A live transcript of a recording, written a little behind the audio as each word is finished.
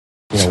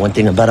know one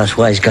thing about us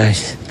wise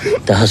guys?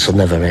 The hustle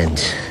never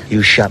ends.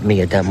 You shot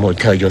me at that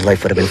motel, your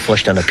life would have been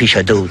flushed down a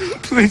pisha dude.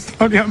 Please,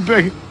 Tony, I'm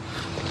begging.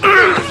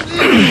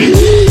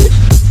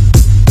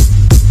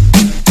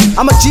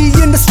 I'm a G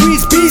in the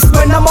streets, beast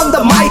when I'm on the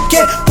mic.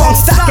 Get punk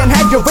stack and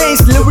have your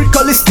veins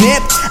lyrically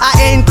snipped. I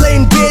ain't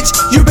playing bitch,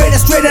 you better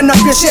straighten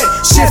up your shit.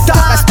 Shift up,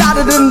 I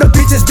started in the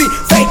bitches be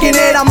faking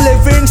it. I'm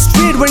living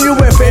street when you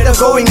were afraid of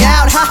going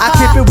out. I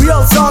keep it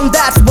real, son,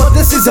 that's what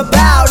this is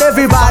about.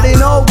 Everybody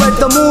know where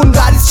the moon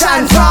got its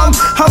shine from.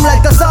 I'm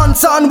like the sun,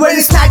 when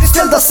it's night, it's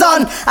still the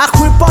sun. I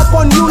creep up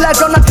on you like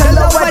on a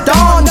killer at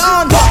dawn.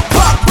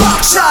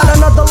 Buck, shot,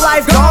 another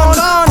life gone.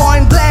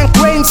 Point blank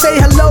range, say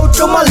hello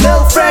to my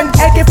little friend.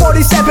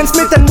 AK-47,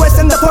 Smith &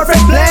 Wesson, the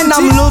perfect blend.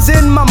 I'm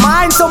losing my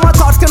mind so my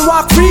thoughts can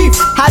walk free.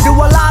 I do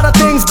a lot of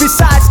things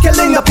besides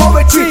killing the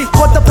poetry.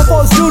 What the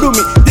purpose do to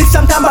me? Did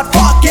sometime but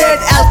fuck it.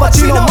 Al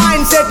Pacino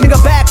mindset,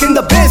 nigga back in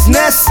the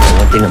business.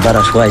 One thing about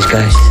us wise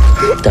guys,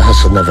 the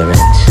hustle never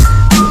ends.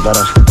 About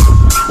us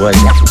wise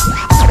guys.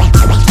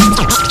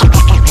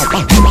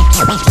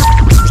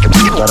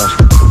 About us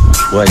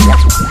wise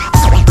guys.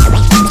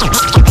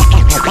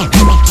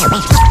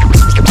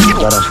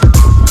 About us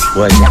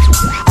wise guys.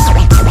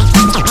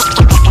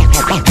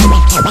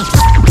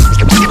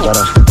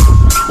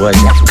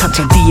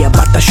 খাঁচা দিয়া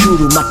বাতা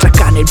শুরু মাত্রা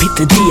কানের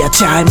ভিতরে দিয়া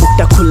চায়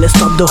মুখটা খুললে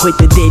শব্দ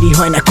হইতে দেরি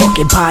হয় না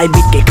কোকে ভাই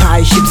বিটকে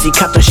খায় শিবজি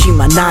খাতা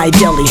সীমা নাই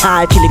daily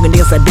high killing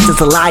niggas like bitches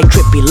alive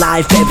trippy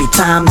life every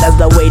time that's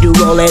the way to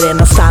roll it in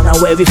a sauna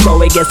where we flow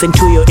it gets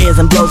into your ears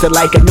and blows it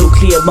like a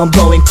nuclear bomb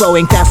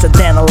flowing faster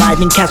than a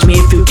lightning catch me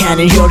if you can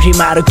in your dream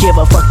I don't give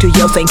a fuck to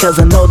your saying cause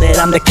I know that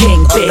I'm the king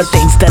all the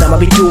things that I'ma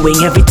be doing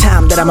every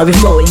time that I'ma be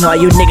flowing all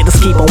you niggas just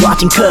keep on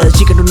watching cause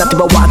you can do nothing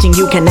but watching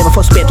you can never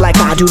force spit like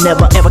I do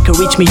never ever can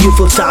reach me you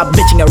full stop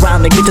bitching around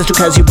like bitches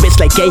because you bitch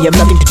like gay have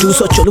nothing to do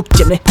so চলুক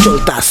যেমনে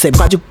চলতাছে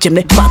বাজুক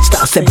যেমনে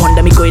বাজতাছে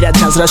ভন্ডামি কইরা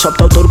ঝাঁঝরা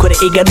সবটাও তোর করে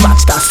এই গান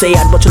বাজতাছে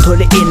 8 বছর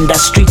ধরে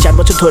ইন্ডাস্ট্রি 4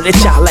 বছর ধরে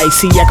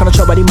চালাইছি এখনো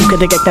সবারই মুখে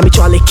থেকে একটা আমি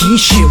চলে কি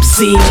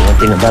শিবজি One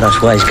thing about us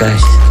wise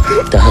guys,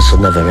 the hustle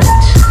never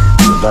ends.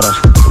 About us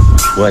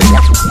wise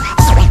guys.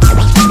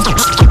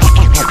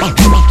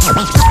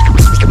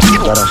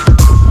 About us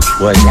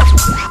wise guys.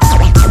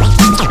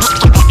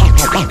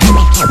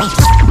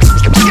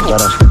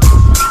 About us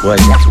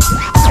wise guys.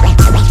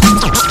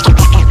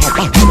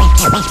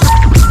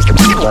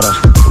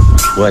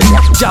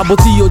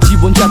 যাবতীয়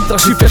জীবনযাত্রা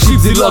শিফে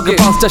শিবজির লগে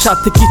পাঁচটা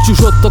সাথে কিছু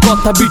সত্য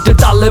কথা বিটে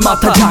তালে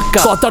মাথা ঝাক্কা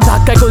কথার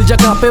ধাক্কায় কলজা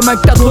কাঁপে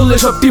মাইকটা ধরলে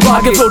সবটি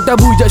ভাগে ফ্লোটা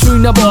বুঝা শুই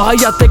না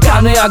বহাইয়াতে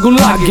কানে আগুন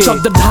লাগে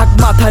শব্দের ঢাক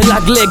মাথায়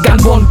লাগলে গান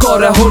বন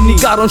করে হনি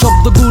কারণ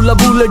শব্দগুলা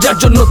ভুলে যার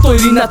জন্য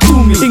তৈরি না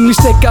তুমি ইংলিশ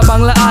থেকে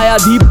বাংলা আয়া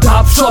ধীপ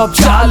ধাপ সব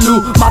চালু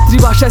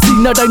মাতৃভাষায়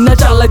সিগনা টাইনা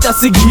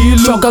চালাইতাছি ঘিল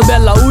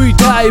সকালবেলা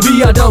উইঠাই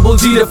বিয়া ডাবল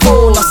জিরে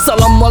ফোন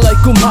আসসালামু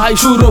আলাইকুম ভাই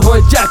শুরু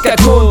হয়ে যাক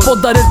এখন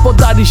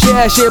পদ্মারি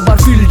শেষ এবার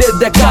ফিল্ডে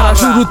দেখা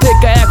শুরু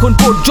থেকে এখন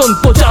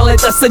পর্যন্ত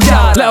চালাইতেছে যা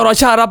লেওরা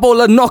সারা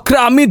পোলা নকরা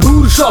আমি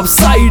দূর সব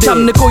সাইড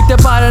সামনে কইতে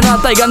পারে না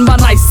তাই গান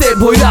বানাইছে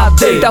ভইরা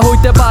দে এটা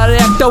হইতে পারে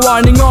একটা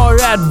warning or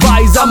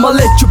advice I'ma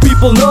let you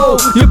people know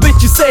your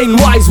bitch is saying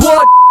wise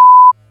what